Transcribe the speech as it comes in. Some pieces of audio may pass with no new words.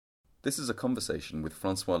This is a conversation with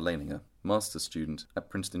Francois Leininger, master's student at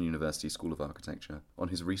Princeton University School of Architecture, on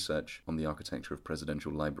his research on the architecture of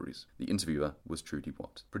presidential libraries. The interviewer was Trudy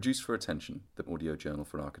Watt. Produced for Attention, the audio journal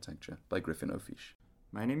for architecture, by Griffin O'Fish.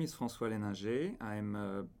 My name is Francois Leininger. I'm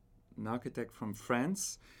an architect from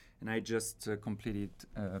France, and I just completed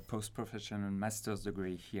a post-professional master's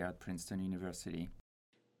degree here at Princeton University.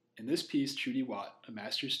 In this piece, Trudy Watt, a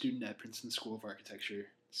master's student at Princeton School of Architecture,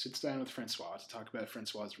 sits down with Francois to talk about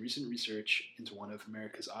Francois's recent research into one of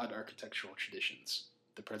America's odd architectural traditions,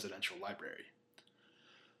 the Presidential Library.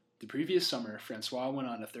 The previous summer, Francois went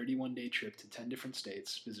on a 31-day trip to 10 different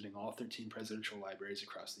states, visiting all 13 presidential libraries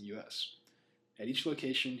across the U.S. At each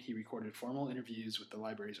location, he recorded formal interviews with the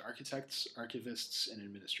library's architects, archivists, and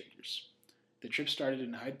administrators. The trip started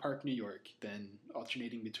in Hyde Park, New York, then,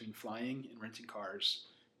 alternating between flying and renting cars,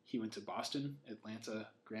 he went to Boston, Atlanta,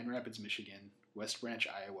 Grand Rapids, Michigan, West Branch,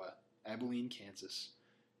 Iowa, Abilene, Kansas,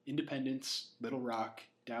 Independence, Little Rock,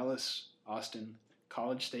 Dallas, Austin,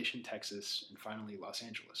 College Station, Texas, and finally Los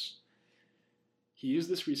Angeles. He used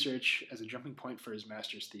this research as a jumping point for his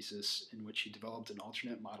master's thesis, in which he developed an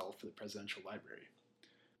alternate model for the Presidential Library.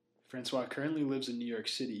 Francois currently lives in New York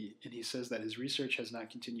City, and he says that his research has not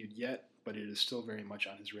continued yet, but it is still very much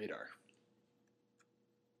on his radar.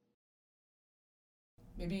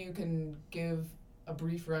 Maybe you can give a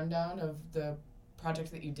brief rundown of the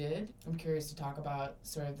project that you did. I'm curious to talk about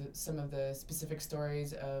sort of some of the specific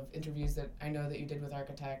stories of interviews that I know that you did with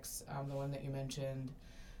architects, the one that you mentioned,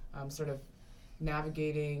 sort of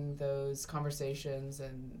navigating those conversations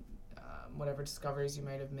and whatever discoveries you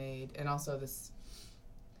might have made, and also this,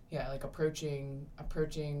 like approaching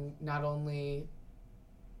not only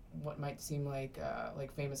what might seem like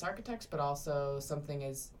famous architects, but also something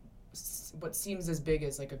as what seems as big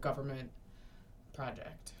as like a government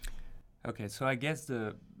project. Okay, so I guess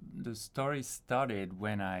the story started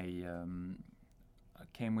when I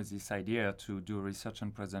came with this idea to do research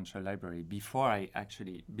on Presidential Library. Before I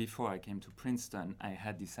came to Princeton, I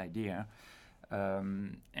had this idea,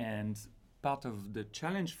 and part of the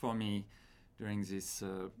challenge for me during this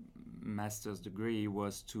master's degree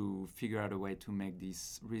was to figure out a way to make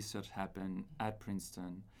this research happen at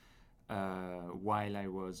Princeton, while I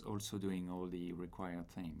was also doing all the required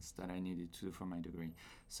things that I needed to do for my degree.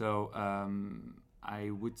 So I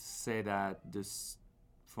would say that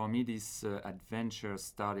for me, this adventure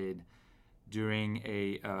started during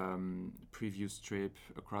a previous trip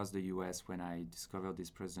across the US when I discovered this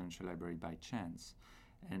Presidential Library by chance.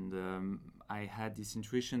 And I had this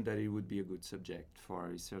intuition that it would be a good subject for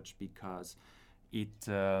research because it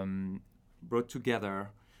brought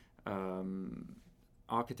together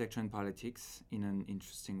architecture and politics in an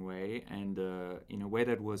interesting way, and in a way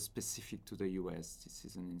that was specific to the US. This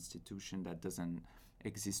is an institution that doesn't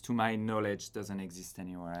exist, to my knowledge, doesn't exist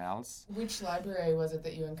anywhere else. Which library was it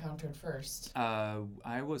that you encountered first?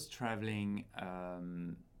 I was traveling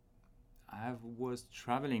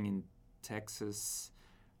in Texas,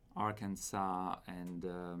 Arkansas, and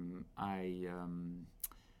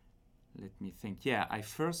let me think. Yeah, I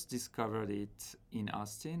first discovered it in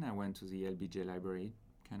Austin. I went to the LBJ Library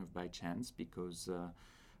kind of by chance because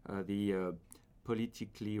the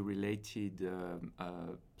politically related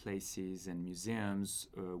places and museums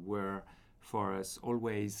were for us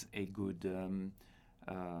always a good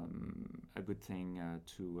thing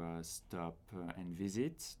to stop and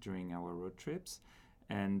visit during our road trips.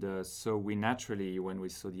 And so we naturally, when we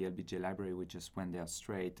saw the LBJ Library, we just went there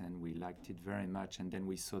straight and we liked it very much. And then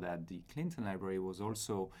we saw that the Clinton Library was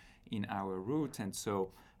also in our route. And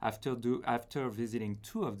so after visiting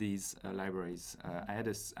two of these libraries, I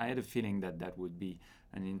had a feeling that would be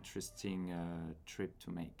an interesting trip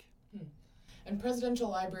to make. And presidential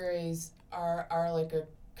libraries are like a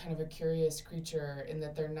kind of a curious creature in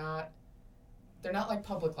that they're not like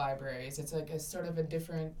public libraries. It's like a sort of a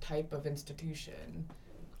different type of institution.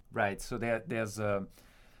 Right. So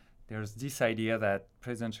there's this idea that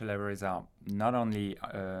presidential libraries are not only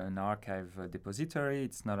an archive depository,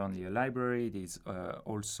 it's not only a library, it is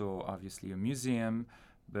also obviously a museum,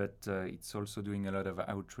 but it's also doing a lot of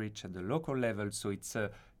outreach at the local level. So it's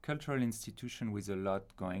a cultural institution with a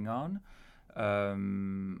lot going on.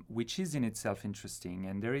 Which is in itself interesting.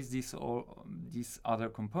 And there is this other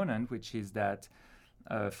component, which is that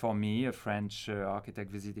for me, a French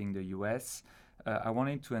architect visiting the US, I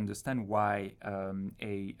wanted to understand why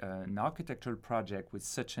an architectural project with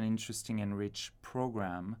such an interesting and rich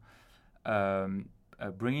program,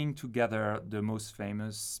 bringing together the most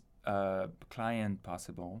famous client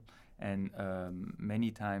possible, and many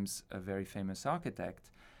times a very famous architect,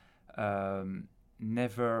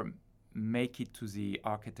 never make it to the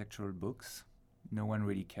architectural books no one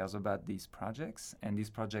really cares about these projects, and these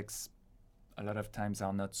projects a lot of times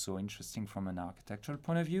are not so interesting from an architectural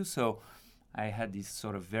point of view. So I had this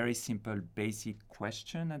sort of very simple, basic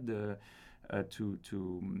question at the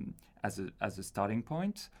as a starting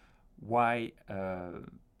point: why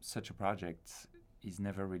such a project is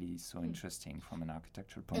never really so interesting from an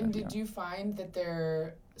architectural point of view. And did you find that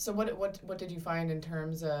there? So what did you find in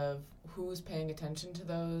terms of who's paying attention to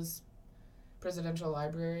those presidential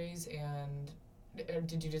libraries, and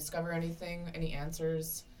did you discover anything, any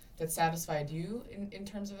answers that satisfied you in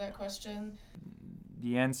terms of that question?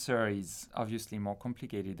 The answer is obviously more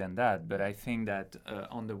complicated than that, but I think that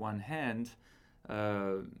on the one hand,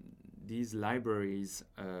 these libraries,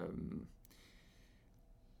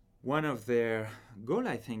 one of their goal,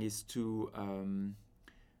 I think, is to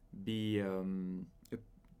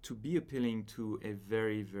be appealing to a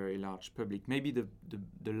very, very large public, maybe the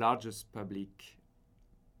largest public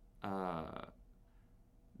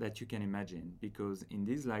that you can imagine, because in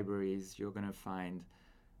these libraries you're going to find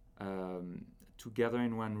together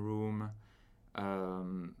in one room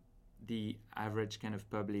the average kind of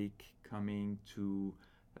public coming to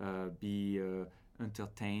be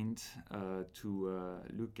entertained, to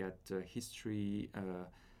look at history,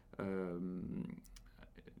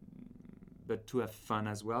 but to have fun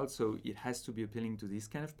as well. So it has to be appealing to this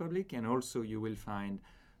kind of public, and also you will find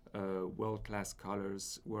world-class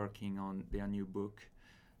scholars working on their new book.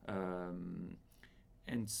 And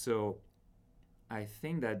so I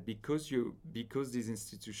think that because these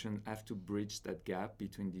institutions have to bridge that gap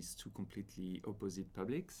between these two completely opposite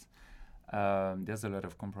publics, there's a lot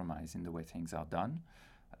of compromise in the way things are done.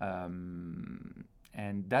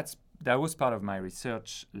 And that was part of my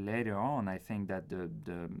research later on. I think that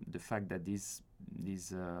the fact that these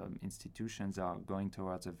institutions are going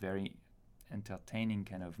towards a very entertaining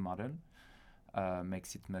kind of model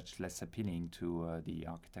makes it much less appealing to the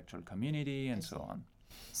architectural community and so on.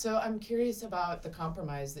 So I'm curious about the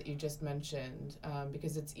compromise that you just mentioned,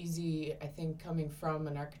 because it's easy, I think, coming from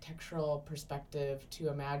an architectural perspective to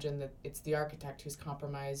imagine that it's the architect who's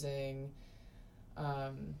compromising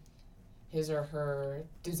his or her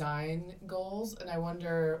design goals. And I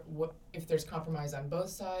wonder if there's compromise on both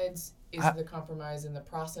sides. Is the compromise in the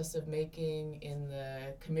process of making, in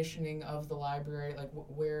the commissioning of the library? Like,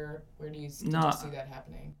 where do you see that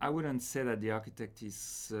happening? I wouldn't say that the architect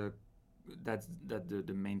is... that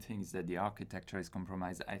the main thing is that the architecture is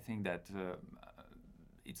compromised. I think that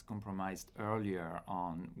it's compromised earlier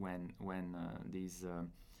on when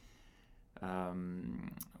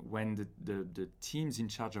the teams in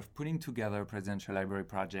charge of putting together a presidential library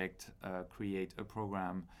project create a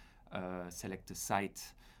program, select a site,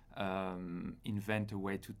 invent a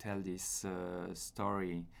way to tell this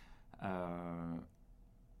story.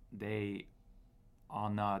 They are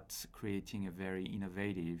not creating a very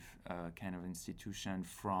innovative kind of institution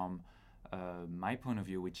from my point of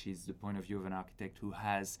view, which is the point of view of an architect who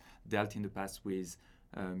has dealt in the past with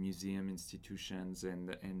museum institutions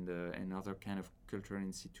and other kind of cultural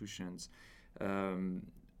institutions.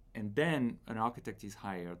 And then an architect is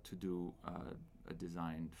hired to do a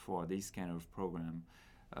design for this kind of program.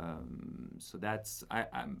 So that's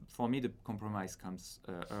for me, the compromise comes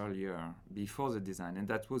earlier, before the design, and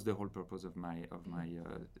that was the whole purpose of my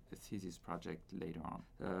thesis project later on.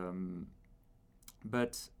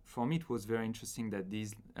 But for me, it was very interesting that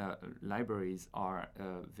these libraries are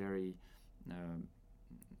very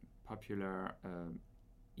popular,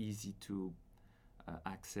 easy to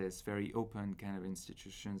access, very open kind of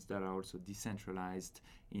institutions that are also decentralized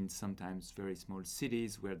in sometimes very small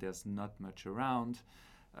cities where there's not much around.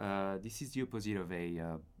 This is the opposite of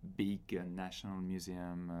a big national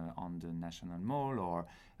museum on the National Mall or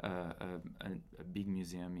a big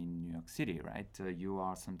museum in New York City, right? You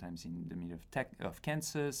are sometimes in the middle of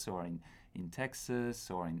Kansas or in Texas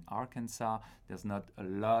or in Arkansas. There's not a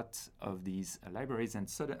lot of these libraries and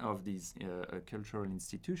of these cultural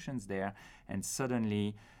institutions there, and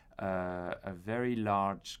suddenly a very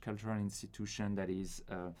large cultural institution that is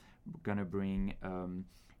going to bring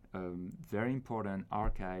very important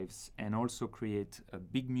archives and also create a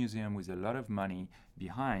big museum with a lot of money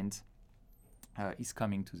behind is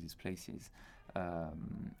coming to these places.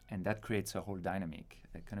 And that creates a whole dynamic,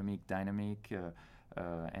 economic dynamic,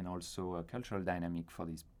 and also a cultural dynamic for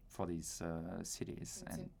these cities.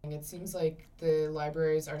 And it seems like the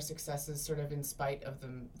libraries are successes sort of in spite of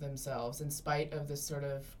themselves, in spite of this sort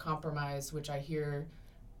of compromise, which I hear.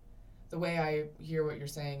 The way I hear what you're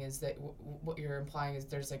saying is that what you're implying is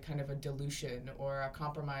there's like kind of a dilution or a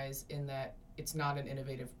compromise in that it's not an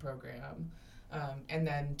innovative program. And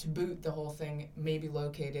then to boot, the whole thing may be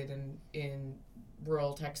located in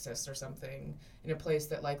rural Texas or something, in a place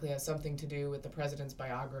that likely has something to do with the president's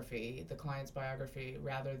biography, the client's biography,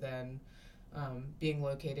 rather than being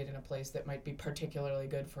located in a place that might be particularly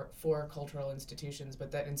good for cultural institutions,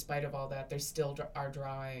 but that in spite of all that, they still are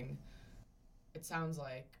drawing, it sounds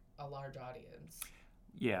like, a large audience.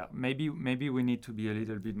 Yeah, maybe we need to be a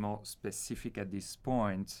little bit more specific at this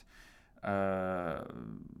point,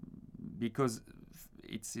 because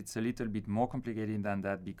it's a little bit more complicated than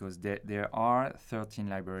that, because there are 13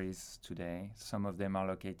 libraries today. Some of them are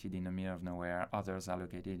located in the middle of nowhere, others are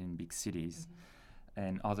located in big cities,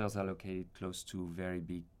 and others are located close to very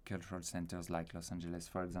big cultural centers like Los Angeles,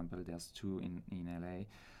 for example. There's 2 in LA.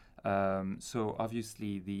 So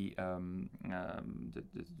obviously the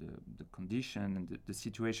condition and the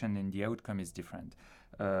situation and the outcome is different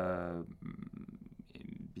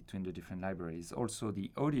between the different libraries. Also, the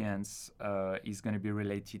audience is going to be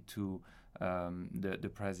related to the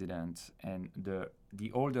president, and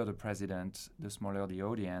the older the president, the smaller the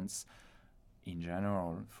audience in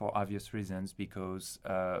general, for obvious reasons, because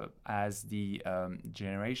as the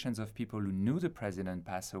generations of people who knew the president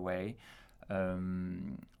pass away,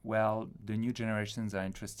 well, the new generations are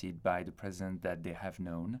interested by the president that they have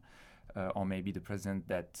known, or maybe the president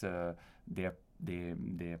that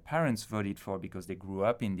their parents voted for because they grew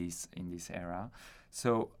up in this era.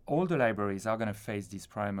 So all the libraries are going to face this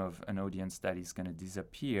problem of an audience that is going to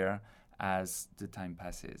disappear as the time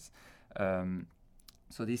passes.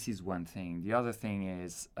 So this is one thing. The other thing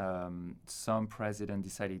is some president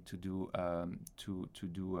decided to do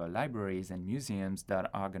libraries and museums that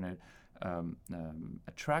are going to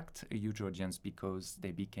attract a huge audience because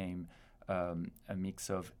they became a mix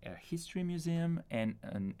of a history museum and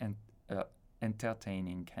an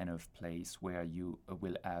entertaining kind of place where you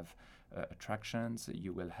will have attractions.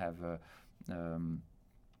 You will have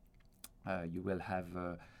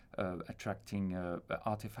attracting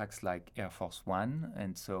artifacts like Air Force One,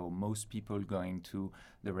 and so most people going to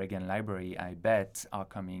the Reagan Library, I bet, are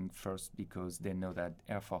coming first because they know that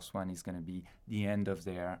Air Force One is going to be the end of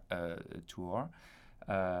their tour.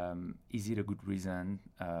 Is it a good reason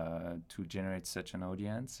to generate such an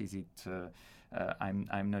audience? Is it?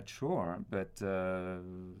 I'm not sure, but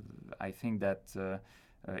I think that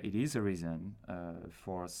it is a reason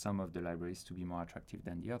for some of the libraries to be more attractive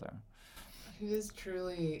than the other. It is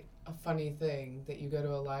truly a funny thing that you go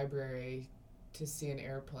to a library to see an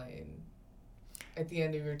airplane at the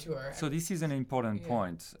end of your tour. So this is an important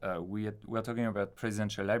point. We're talking about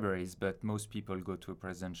presidential libraries, but most people go to a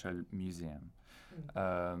presidential museum.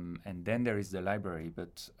 And then there is the library,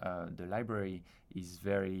 but the library is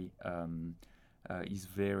very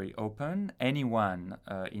open. Anyone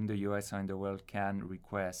in the US or in the world can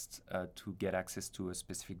request to get access to a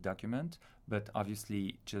specific document, but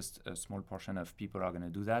obviously just a small portion of people are going to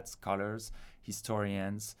do that. Scholars,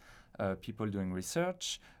 historians, people doing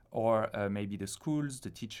research, or maybe the schools, the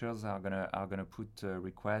teachers are gonna put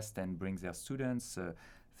requests and bring their students,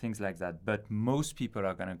 things like that. But most people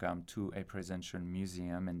are going to come to a presidential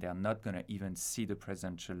museum, and they're not going to even see the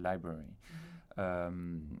presidential library.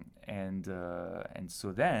 And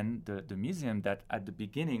so then the museum that at the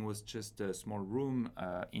beginning was just a small room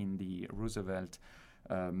in the Roosevelt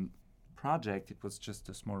project, it was just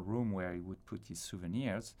a small room where he would put his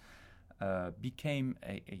souvenirs, became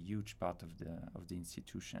a huge part of the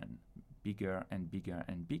institution, bigger and bigger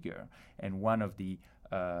and bigger. And one of the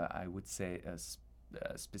I would say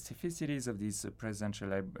specificities of these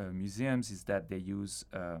presidential museums is that they use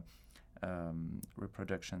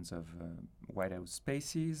reproductions of White House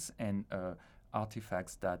spaces and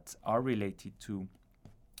artifacts that are related to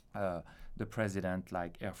the president,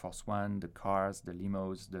 like Air Force One, the cars, the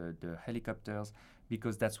limos, the helicopters,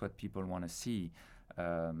 because that's what people want to see.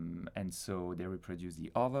 And so they reproduce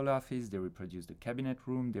the Oval Office, they reproduce the cabinet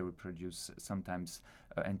room, they reproduce sometimes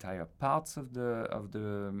entire parts of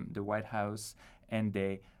the White House, and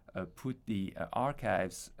they put the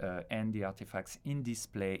archives and the artifacts in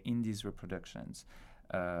display in these reproductions.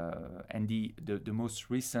 And the most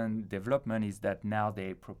recent development is that now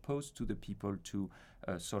they propose to the people to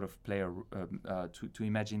sort of play to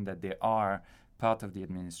imagine that they are part of the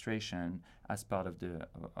administration as part of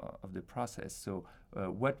the process. So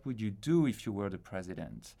what would you do if you were the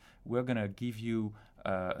president? We're going to give you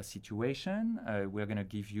a situation, we're going to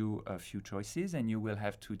give you a few choices, and you will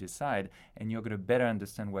have to decide, and you're going to better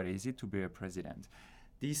understand what is it to be a president.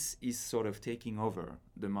 This is sort of taking over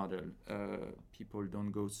the model. People don't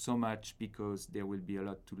go so much because there will be a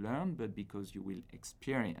lot to learn, but because you will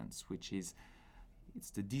experience, which is, it's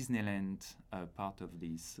the Disneyland part of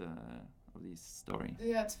this this story.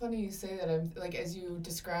 Yeah, it's funny you say that. I'm like, as you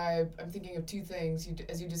describe, I'm thinking of two things.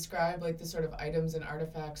 As you describe like the sort of items and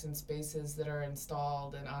artifacts and spaces that are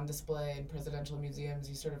installed and on display in presidential museums,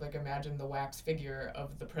 you sort of like imagine the wax figure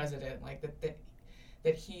of the president, like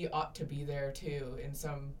that he ought to be there too in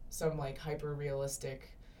some like hyper realistic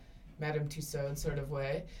Madame Tussauds sort of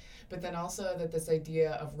way. But then also that this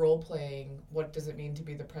idea of role-playing, what does it mean to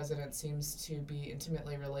be the president, seems to be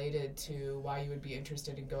intimately related to why you would be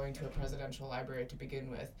interested in going to a presidential library to begin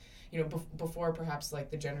with. You know, before perhaps like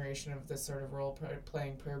the generation of this sort of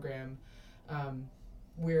role-playing program,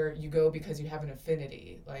 where you go because you have an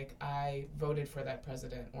affinity, like I voted for that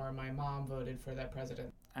president or my mom voted for that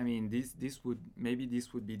president. I mean, this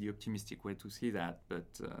would be the optimistic way to see that, but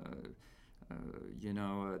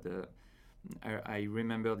I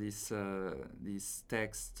remember this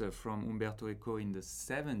text from Umberto Eco in the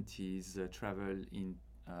 70s, Travel in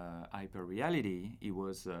Hyper-Reality. He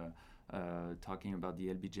was talking about the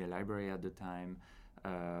LBJ Library at the time,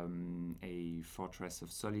 a fortress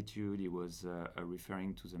of solitude. He was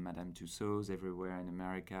referring to the Madame Tussauds everywhere in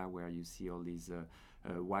America, where you see all these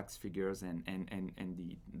wax figures, and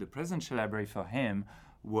the presidential library for him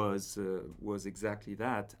was exactly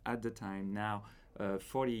that at the time. Now,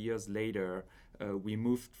 40 years later, we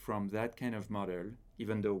moved from that kind of model,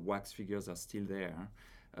 even though wax figures are still there,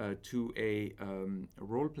 to a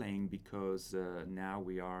role-playing, because now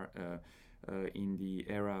we are in the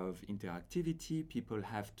era of interactivity. People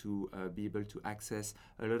have to be able to access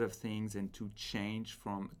a lot of things and to change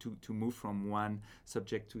to move from one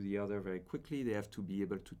subject to the other very quickly. They have to be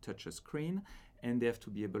able to touch a screen, and they have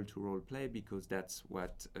to be able to role-play, because that's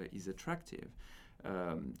what is attractive.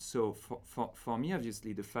 So for me,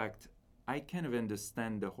 obviously, the fact I kind of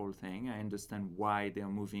understand the whole thing. I understand why they're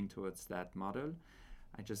moving towards that model.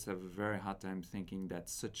 I just have a very hard time thinking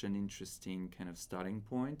that's such an interesting kind of starting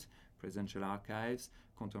point. Presidential archives,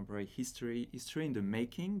 contemporary history in the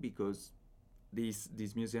making, because these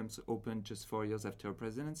museums opened just 4 years after a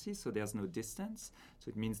presidency, so there's no distance. So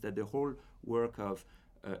it means that the whole work of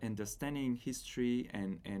understanding history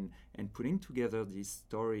and putting together this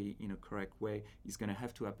story in a correct way is going to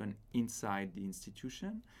have to happen inside the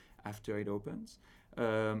institution after it opens.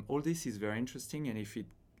 All this is very interesting, and if it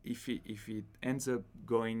ends up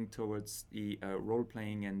going towards the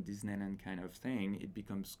role-playing and Disneyland kind of thing, it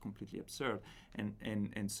becomes completely absurd.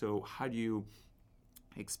 And so how do you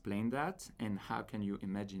explain that, and how can you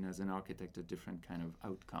imagine as an architect a different kind of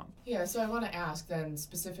outcome? Yeah, so I want to ask then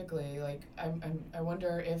specifically, like I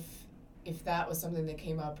wonder if that was something that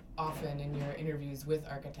came up often in your interviews with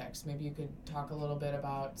architects. Maybe you could talk a little bit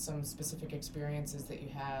about some specific experiences that you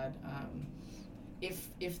had,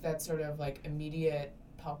 if that sort of like immediate,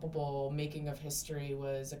 palpable making of history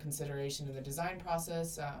was a consideration in the design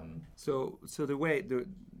process. So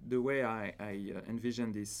the way I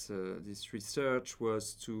envisioned this research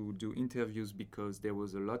was to do interviews, because there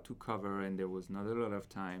was a lot to cover and there was not a lot of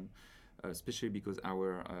time, especially because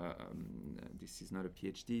this is not a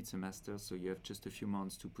PhD, it's a master, so you have just a few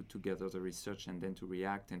months to put together the research and then to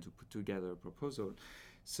react and to put together a proposal.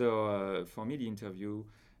 So for me, the interview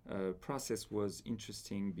process was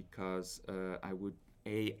interesting, because I would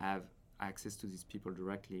have access to these people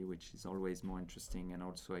directly, which is always more interesting, and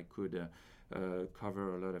also I could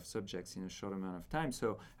cover a lot of subjects in a short amount of time.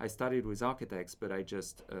 So I started with architects, but I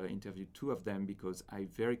just interviewed 2 of them, because I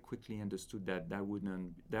very quickly understood that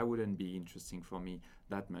wouldn't be interesting for me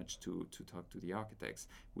that much to talk to the architects.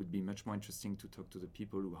 It would be much more interesting to talk to the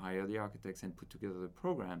people who hire the architects and put together the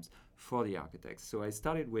programs for the architects. So I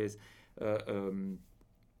started with a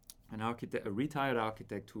retired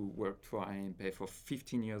architect who worked for INPE for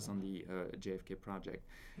 15 years on the JFK project.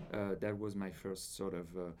 That was my first sort of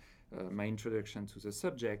my introduction to the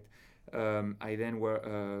subject. I then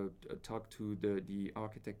talked to the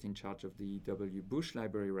architect in charge of the W. Bush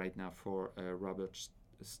Library right now for Robert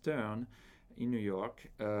Stern in New York.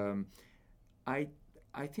 I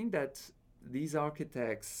think that these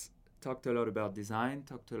architects talked a lot about design,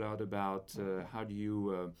 talked a lot about how do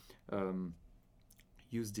you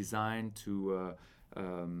use design to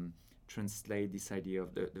translate this idea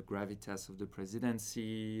of the gravitas of the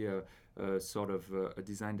presidency, sort of a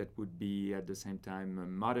design that would be at the same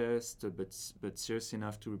time modest but serious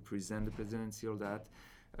enough to represent the presidency, all that.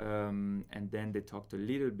 And then they talked a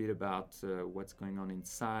little bit about what's going on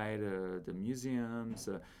inside the museums.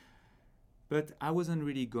 But I wasn't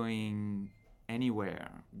really going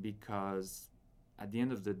anywhere, because at the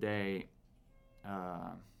end of the day,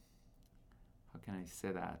 how can I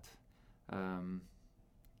say that?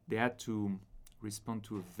 They had to respond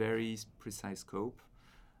to a very precise scope.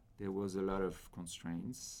 There was a lot of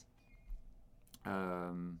constraints.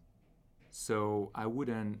 So I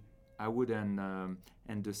wouldn't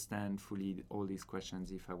understand fully all these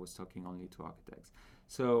questions if I was talking only to architects.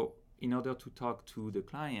 So in order to talk to the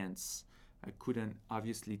clients, I couldn't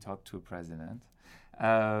obviously talk to a president.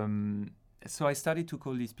 So I started to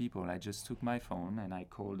call these people. I just took my phone and I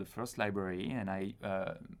called the first library, and I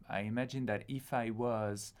imagined that if I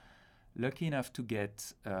was lucky enough to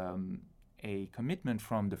get a commitment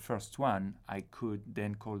from the first one, I could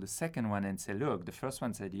then call the second one and say, look, the first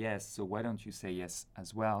one said yes, so why don't you say yes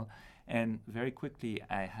as well? And very quickly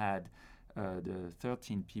I had the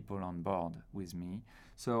 13 people on board with me.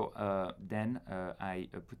 So then I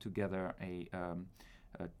put together a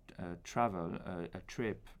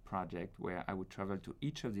trip project where I would travel to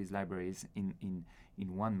each of these libraries in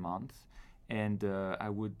 1 month, and I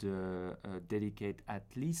would dedicate at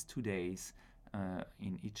least 2 days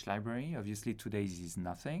in each library. Obviously 2 days is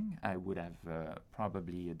nothing. I would have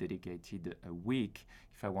probably dedicated a week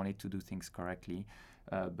if I wanted to do things correctly,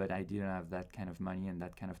 but I didn't have that kind of money and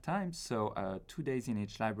that kind of time. So 2 days in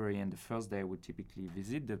each library, and the first day I would typically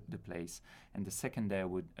visit the place, and the second day I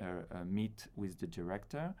would meet with the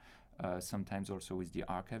director, sometimes also with the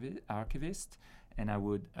archivist, and I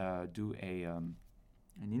would do an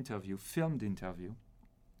interview, filmed interview,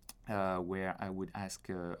 where I would ask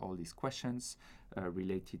all these questions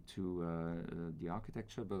related to the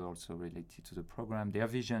architecture, but also related to the program, their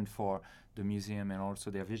vision for the museum, and also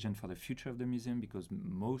their vision for the future of the museum, because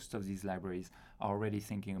most of these libraries are already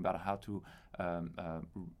thinking about how to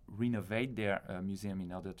renovate their museum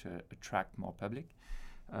in order to attract more public.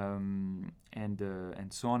 And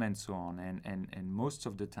so on and so on. And most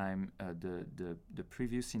of the time, the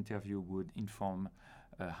previous interview would inform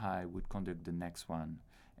how I would conduct the next one.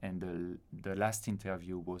 And the last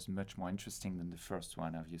interview was much more interesting than the first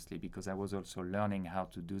one, obviously, because I was also learning how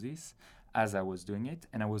to do this as I was doing it,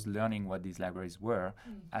 and I was learning what these libraries were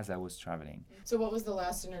as I was traveling. So what was the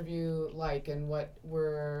last interview like, and what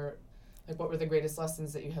were the greatest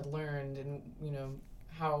lessons that you had learned, and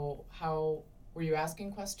how were you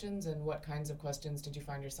asking questions, and what kinds of questions did you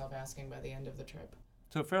find yourself asking by the end of the trip?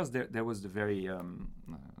 So first there was the very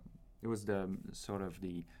it was the sort of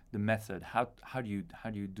the method. How do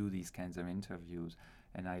you do these kinds of interviews?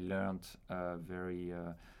 And I learned very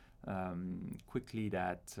quickly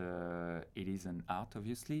that it is an art,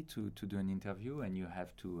 obviously, to do an interview, and you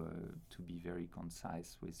have to be very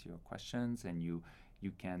concise with your questions, and you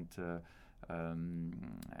can't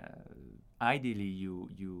ideally you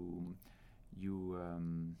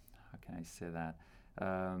how can I say that?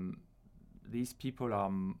 These people are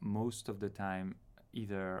most of the time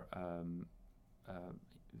either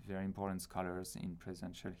very important scholars in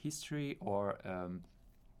presidential history, or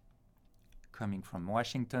coming from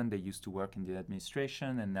Washington. They used to work in the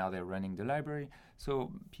administration, and now they're running the library.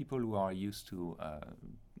 So people who are used to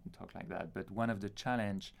talk like that. But one of the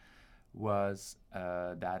challenge was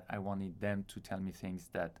that I wanted them to tell me things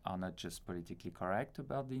that are not just politically correct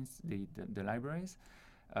about the libraries,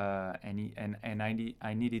 and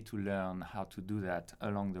I needed to learn how to do that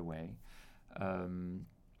along the way.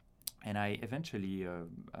 And I eventually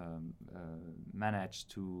managed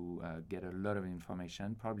to get a lot of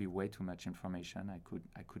information, probably way too much information.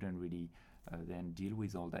 I couldn't really then deal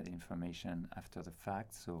with all that information after the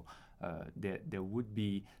fact. So there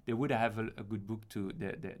would have a good book to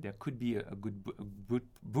there could be a good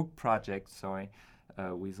book project.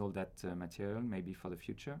 With all that material, maybe for the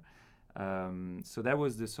future. So that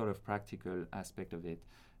was the sort of practical aspect of it.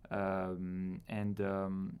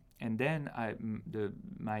 And then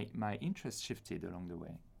my interest shifted along the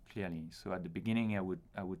way, clearly. So at the beginning, I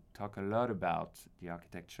would talk a lot about the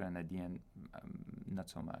architecture, and at the end, not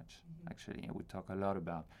so much. Actually, I would talk a lot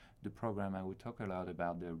about the program. I would talk a lot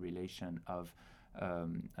about the relation of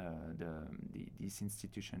this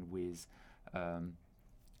institution with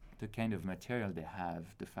the kind of material they have.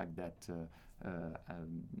 The fact that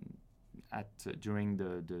during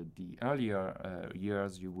the earlier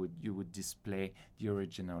years, you would display the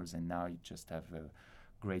originals, and now you just have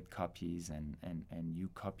great copies, and you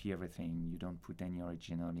copy everything. You don't put any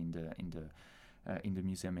original in the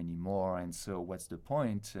museum anymore. And so, what's the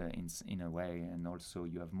point in a way? And also,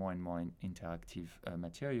 you have more and more interactive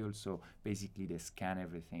material. So basically, they scan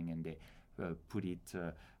everything and they put it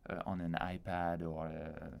on an iPad,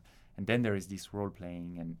 and then there is this role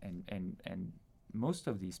playing and most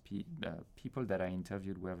of these people that I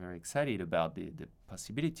interviewed were very excited about the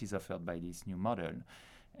possibilities offered by this new model.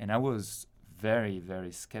 And I was very,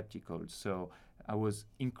 very skeptical. So I was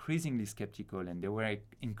increasingly skeptical, and they were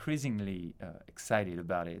increasingly excited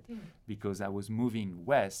about it, because I was moving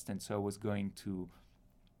west, and so I was going to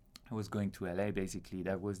I was going to LA. Basically,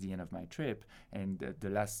 that was the end of my trip, and the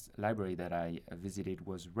last library that I visited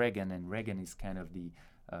was Reagan, and Reagan is kind of the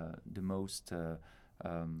most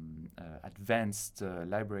advanced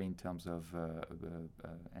library in terms of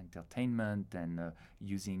entertainment and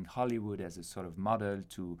using Hollywood as a sort of model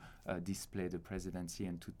to display the presidency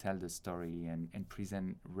and to tell the story and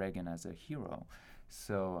present Reagan as a hero.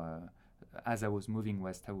 So as I was moving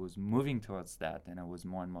west, I was moving towards that, and I was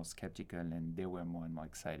more and more skeptical, and they were more and more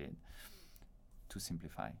excited to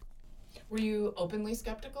simplify. Were you openly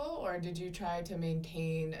skeptical, or did you try to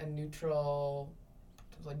maintain a neutral,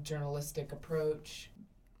 like, journalistic approach?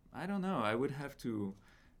 I don't know. I would have to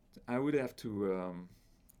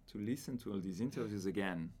listen to all these interviews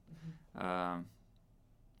again. I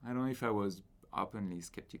don't know if I was openly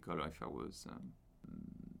skeptical or if I was.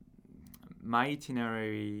 My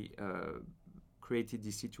itinerary created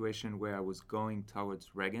this situation where I was going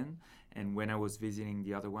towards Reagan, and when I was visiting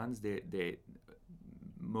the other ones,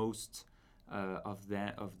 most of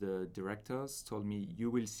the directors told me, "You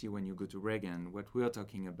will see when you go to Reagan what we are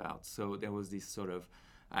talking about." So there was this sort of,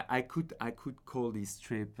 I could call this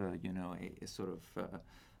trip, a sort of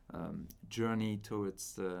journey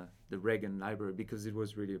towards the Reagan Library, because it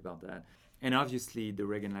was really about that. And obviously, the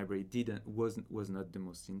Reagan Library was not the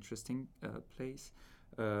most interesting place.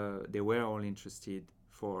 They were all interested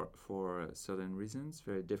for certain reasons,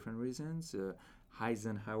 very different reasons.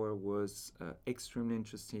 Eisenhower was extremely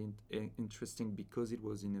interesting because it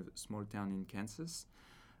was in a small town in Kansas.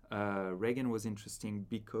 Reagan was interesting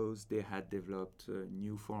because they had developed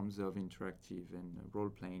new forms of interactive and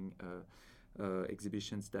role-playing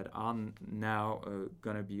exhibitions that are now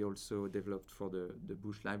going to be also developed for the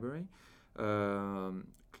Bush Library.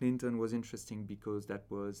 Clinton was interesting because that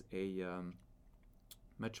was a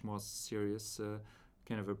much more serious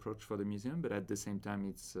kind of approach for the museum, but at the same time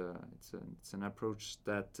it's an approach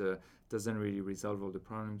that doesn't really resolve all the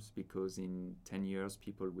problems, because in 10 years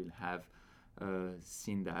people will have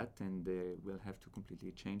seen that and they will have to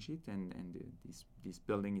completely change it, and this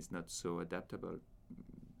building is not so adaptable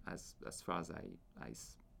as far as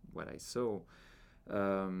what I saw.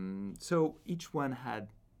 So each one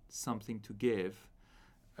had something to give,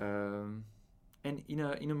 and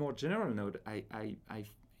in a more general note,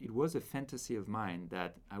 it was a fantasy of mine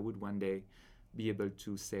that I would one day be able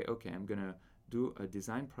to say, okay, I'm gonna do a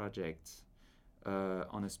design project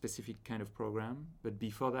on a specific kind of program, but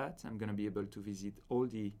before that I'm gonna be able to visit all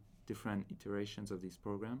the different iterations of this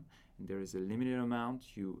program, and there is a limited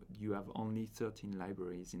amount. You have only 13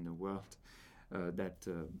 libraries in the world that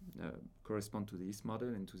correspond to this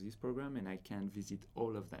model and to this program, and I can visit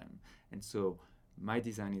all of them. And so my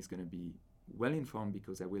design is going to be well informed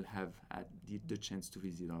because I will have had the chance to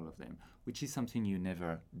visit all of them, which is something you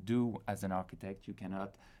never do as an architect. You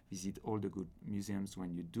cannot visit all the good museums.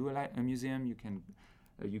 When you do a museum, you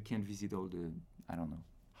can visit all the, I don't know,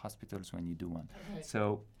 hospitals when you do one. Okay.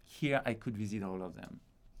 So here I could visit all of them.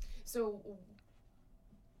 So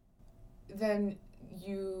then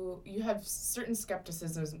you have certain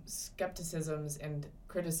skepticisms and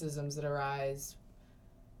criticisms that arise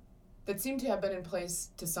that seem to have been in place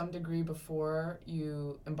to some degree before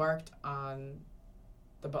you embarked on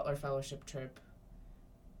the Butler Fellowship trip,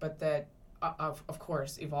 but that of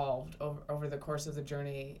course evolved over the course of the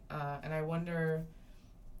journey. And I wonder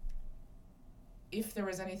if there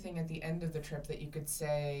was anything at the end of the trip that you could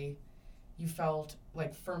say you felt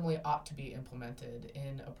like firmly ought to be implemented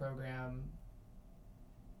in a program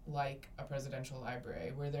like a presidential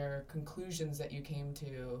library. Were there conclusions that you came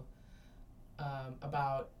to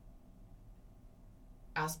about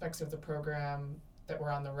aspects of the program that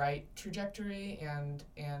were on the right trajectory and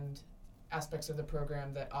aspects of the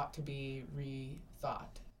program that ought to be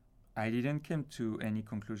rethought? I didn't come to any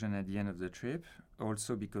conclusion at the end of the trip,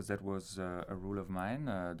 also because that was a rule of mine.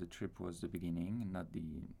 The trip was the beginning, not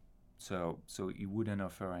the... So it wouldn't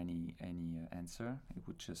offer any answer. It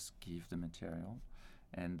would just give the material.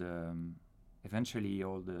 And eventually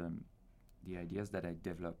all the ideas that I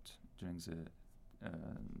developed during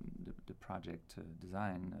the project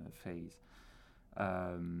design phase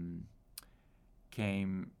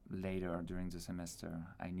came later during the semester.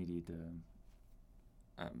 I needed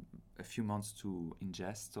a few months to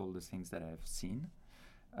ingest all the things that I've seen.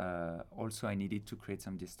 Also, I needed to create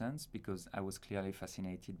some distance because I was clearly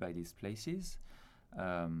fascinated by these places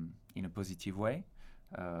in a positive way.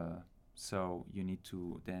 So you need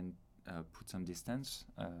to then put some distance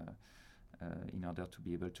in order to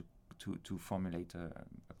be able to formulate a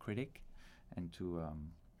critic and to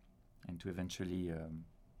eventually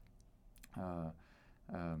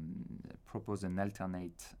propose an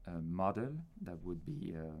alternate model that would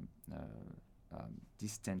be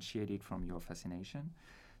distantiated from your fascination.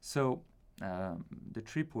 So the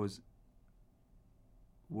trip was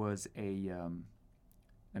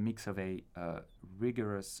a mix of a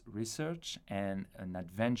rigorous research and an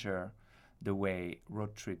adventure, the way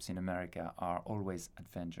road trips in America are always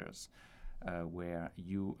adventures, where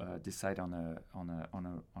you decide on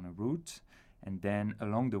a route, and then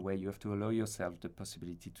along the way you have to allow yourself the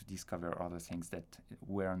possibility to discover other things that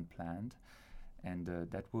weren't planned. And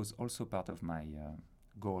that was also part of my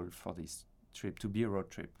goal for this trip, to be a road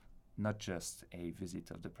trip, not just a visit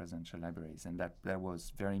of the presidential libraries, and that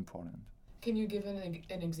was very important. Can you give an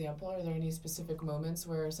example? Are there any specific moments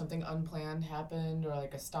where something unplanned happened, or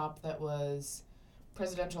like a stop that was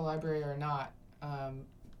presidential library or not,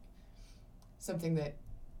 something that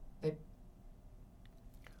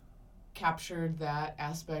captured that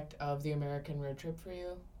aspect of the American road trip for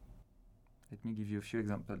you? Let me give you a few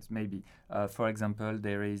examples. Maybe, for example,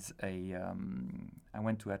 there is I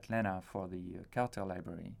went to Atlanta for the Carter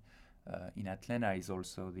Library. In Atlanta is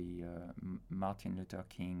also the Martin Luther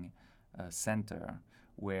King Center,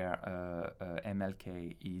 where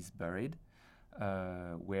MLK is buried,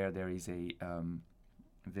 where there is a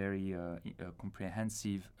very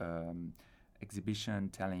comprehensive exhibition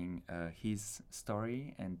telling his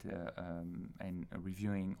story and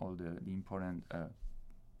reviewing all the important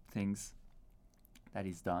things that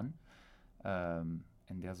is done. And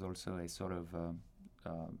there's also a sort of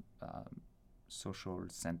social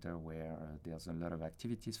center where there's a lot of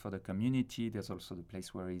activities for the community. There's also the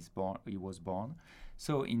place where he was born.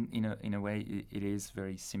 So in a way, it is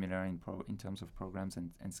very similar in terms of programs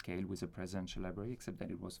and scale with the presidential library, except that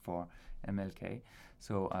it was for MLK.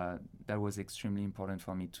 So that was extremely important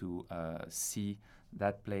for me to see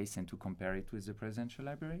that place and to compare it with the presidential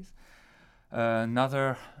libraries.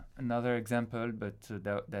 Another example, but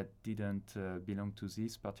that didn't belong to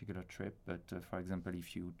this particular trip. But for example,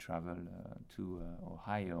 if you travel to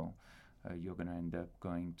Ohio, you're going to end up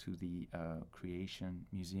going to the Creation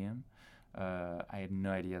Museum. I had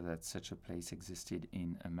no idea that such a place existed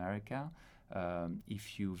in America.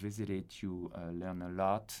 If you visit it, you learn a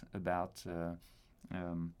lot about.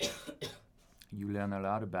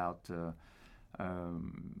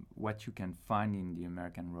 What you can find in the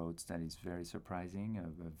American roads that is very surprising.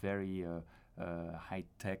 A very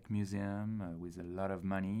high-tech museum with a lot of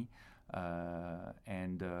money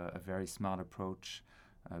and a very smart approach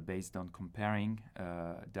based on comparing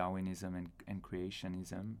Darwinism and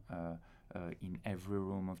creationism in every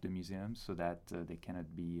room of the museum, so that they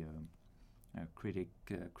cannot be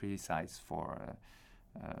criticized for.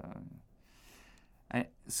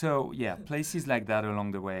 So yeah, places like that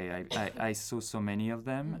along the way. I saw so many of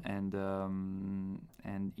them, and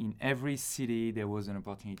in every city there was an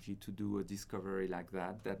opportunity to do a discovery like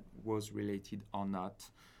that was related or not,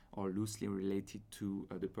 or loosely related to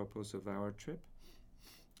the purpose of our trip.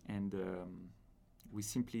 And we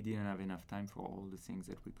simply didn't have enough time for all the things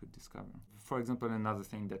that we could discover. For example, another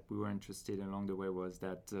thing that we were interested in along the way was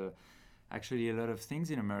that actually a lot of things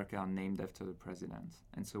in America are named after the president.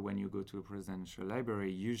 And so when you go to a presidential library,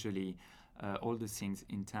 usually all the things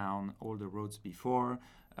in town, all the roads before,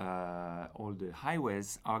 all the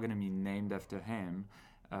highways are going to be named after him.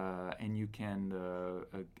 And you can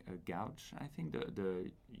gauge, I think,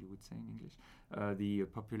 you would say in English, the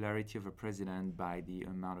popularity of a president by the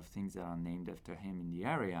amount of things that are named after him in the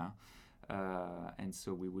area. And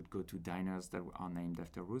so we would go to diners that are named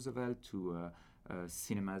after Roosevelt, to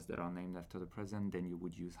cinemas that are named after the president. Then you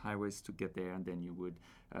would use highways to get there, and then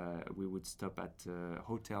we would stop at a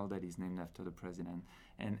hotel that is named after the president,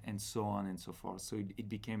 and so on and so forth. So it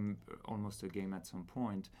became almost a game at some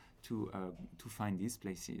point to find these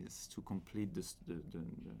places to complete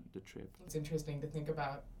the trip. It's interesting to think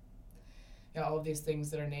about all of these things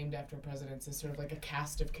that are named after presidents as sort of like a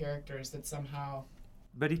cast of characters that somehow.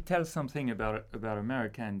 But it tells something about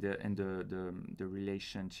America and the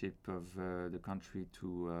relationship of the country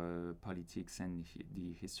to politics and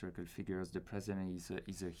the historical figures. The president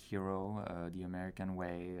is a hero, the American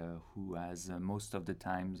way, who has most of the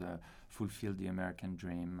times fulfilled the American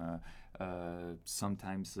dream.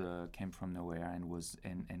 Sometimes came from nowhere and was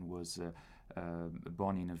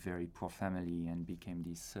born in a very poor family and became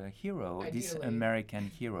this hero, ideally, this American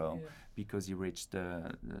hero, yeah, because he reached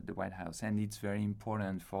the White House. And it's very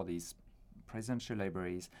important for these presidential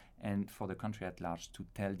libraries and for the country at large to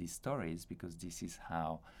tell these stories, because this is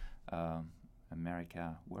how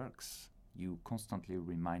America works. You constantly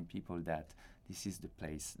remind people that this is the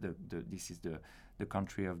place, this is the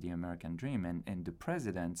country of the American dream, and the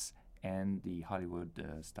presidents and the Hollywood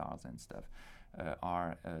stars and stuff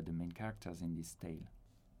are the main characters in this tale.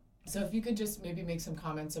 So if you could just maybe make some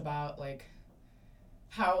comments about like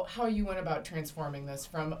how you went about transforming this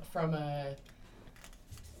from a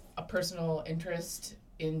personal interest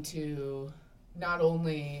into not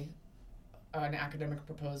only an academic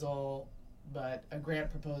proposal but a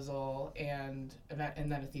grant proposal and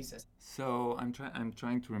then a thesis. So I'm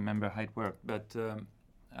trying to remember how it worked, but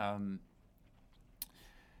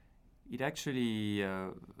it actually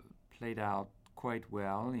played out quite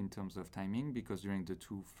well in terms of timing, because during the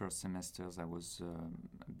 2 first semesters I was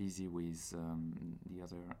busy with the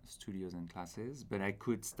other studios and classes, but I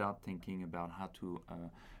could start thinking about how to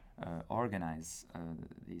organize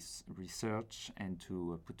this research and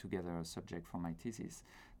to put together a subject for my thesis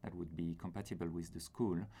that would be compatible with the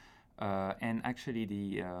school. And actually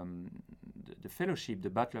the fellowship, the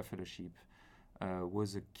Butler Fellowship,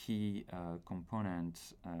 was a key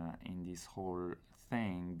component in this whole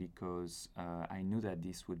thing, because I knew that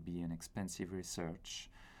this would be an expensive research.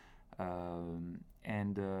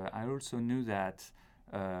 And I also knew that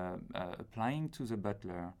applying to the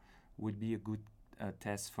Butler would be a good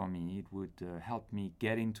test for me. It would help me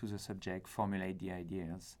get into the subject, formulate the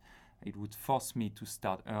ideas. It would force me to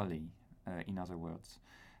start early, in other words.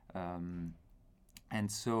 And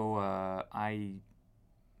so I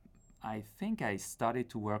think I started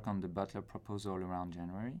to work on the Butler proposal around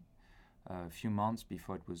January, a few months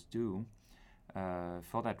before it was due.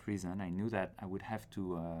 For that reason, I knew that I would have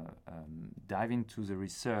to dive into the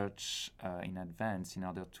research in advance in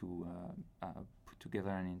order to put together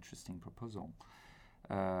an interesting proposal.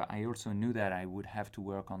 I also knew that I would have to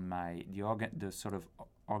work on the sort of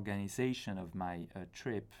organization of my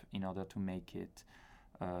trip in order to make it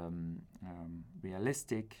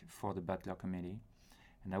realistic for the Butler Committee.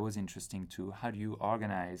 And that was interesting too. How do you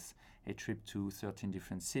organize a trip to 13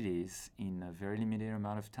 different cities in a very limited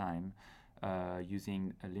amount of time,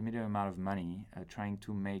 using a limited amount of money, trying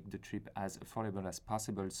to make the trip as affordable as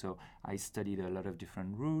possible? So I studied a lot of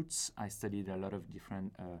different routes. I studied a lot of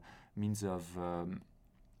different means of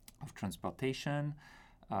transportation.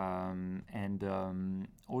 And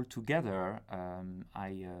altogether,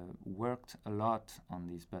 I worked a lot on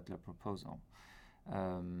this Butler proposal.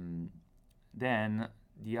 Then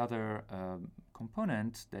the other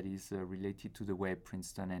component that is related to the way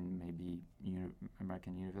Princeton and maybe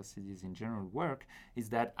American universities in general work is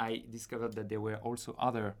that I discovered that there were also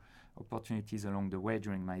other opportunities along the way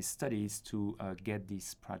during my studies to get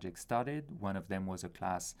this project started. One of them was a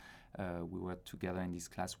class. We were together in this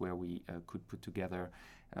class where we could put together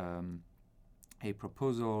a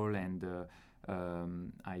proposal, and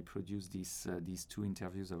I produced these 2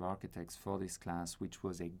 interviews of architects for this class, which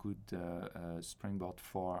was a good springboard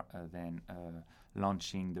for then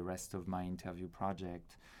launching the rest of my interview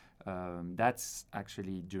project. That's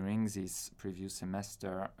actually during this previous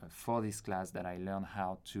semester for this class that I learned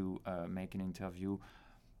how to make an interview,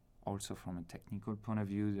 also from a technical point of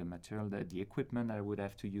view, the material, the equipment that I would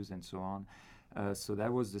have to use, and so on. So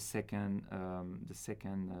that was the second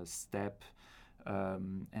step,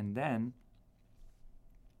 and then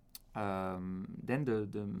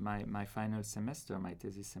my final semester, my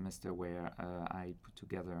thesis semester, where I put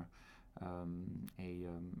together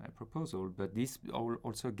a proposal. But this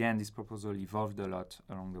this proposal evolved a lot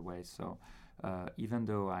along the way. So even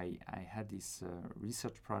though I had this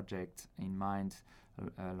research project in mind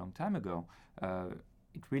a long time ago,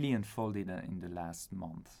 it really unfolded in the last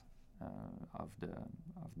month of the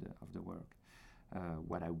work.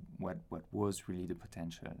 What was really the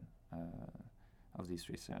potential of this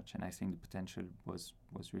research, and I think the potential was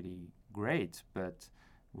really great, but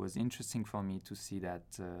it was interesting for me to see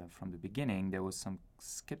that from the beginning there was some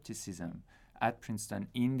skepticism at Princeton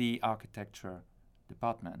in the architecture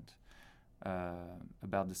department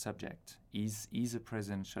about the subject. Is a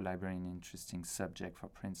presidential library an interesting subject for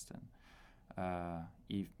Princeton?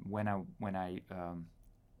 When I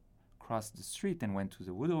crossed the street and went to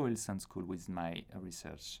the Woodrow Wilson School with my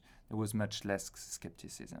research, there was much less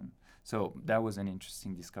skepticism. So that was an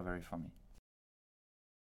interesting discovery for me.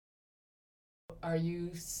 Are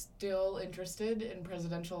you still interested in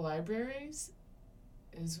presidential libraries?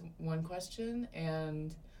 Is one question.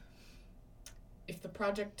 And if the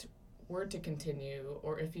project were to continue,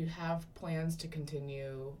 or if you have plans to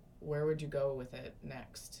continue, where would you go with it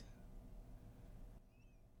next?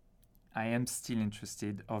 I am still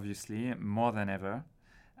interested, obviously, more than ever.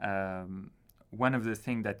 One of the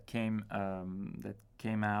things that came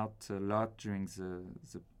out a lot during the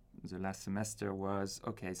last semester was,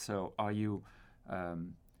 okay, so are you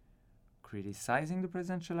criticizing the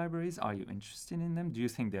presidential libraries? Are you interested in them? Do you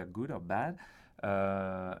think they're good or bad?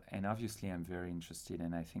 And obviously, I'm very interested,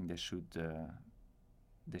 and I think they should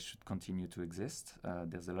continue to exist.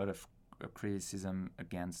 There's a lot of criticism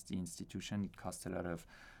against the institution. It costs a lot of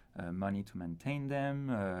money to maintain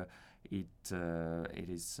them. It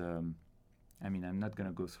is. I'm not going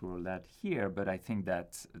to go through all that here, but I think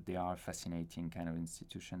that they are a fascinating kind of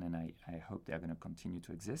institution, and I hope they are going to continue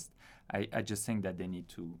to exist. I just think that they need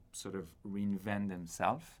to sort of reinvent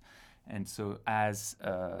themselves. And so as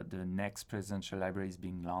the next presidential library is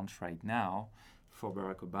being launched right now for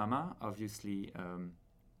Barack Obama, obviously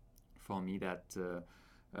for me that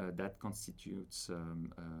constitutes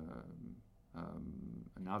an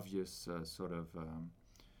obvious sort of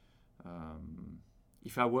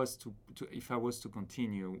if I was to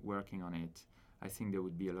continue working on it, I think there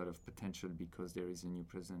would be a lot of potential because there is a new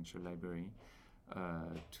presidential library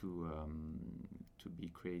to be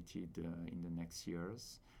created in the next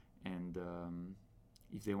years, and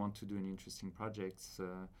if they want to do an interesting projects,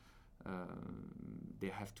 they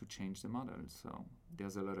have to change the model. So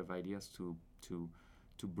there's a lot of ideas to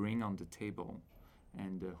bring on the table,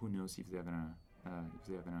 and who knows if they're gonna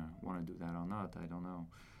want to do that or not. I don't know.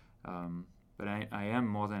 But I am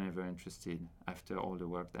more than ever interested after all the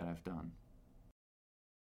work that I've done.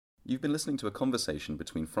 You've been listening to a conversation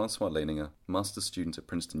between Francois Leininger, master's student at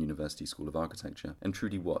Princeton University School of Architecture, and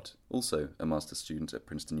Trudy Watt, also a master's student at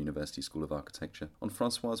Princeton University School of Architecture, on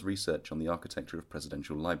Francois's research on the architecture of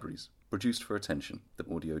presidential libraries. Produced for Attention, the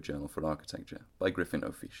audio journal for architecture, by Griffin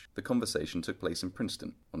O'Fish. The conversation took place in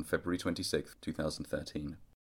Princeton on February 26, 2013.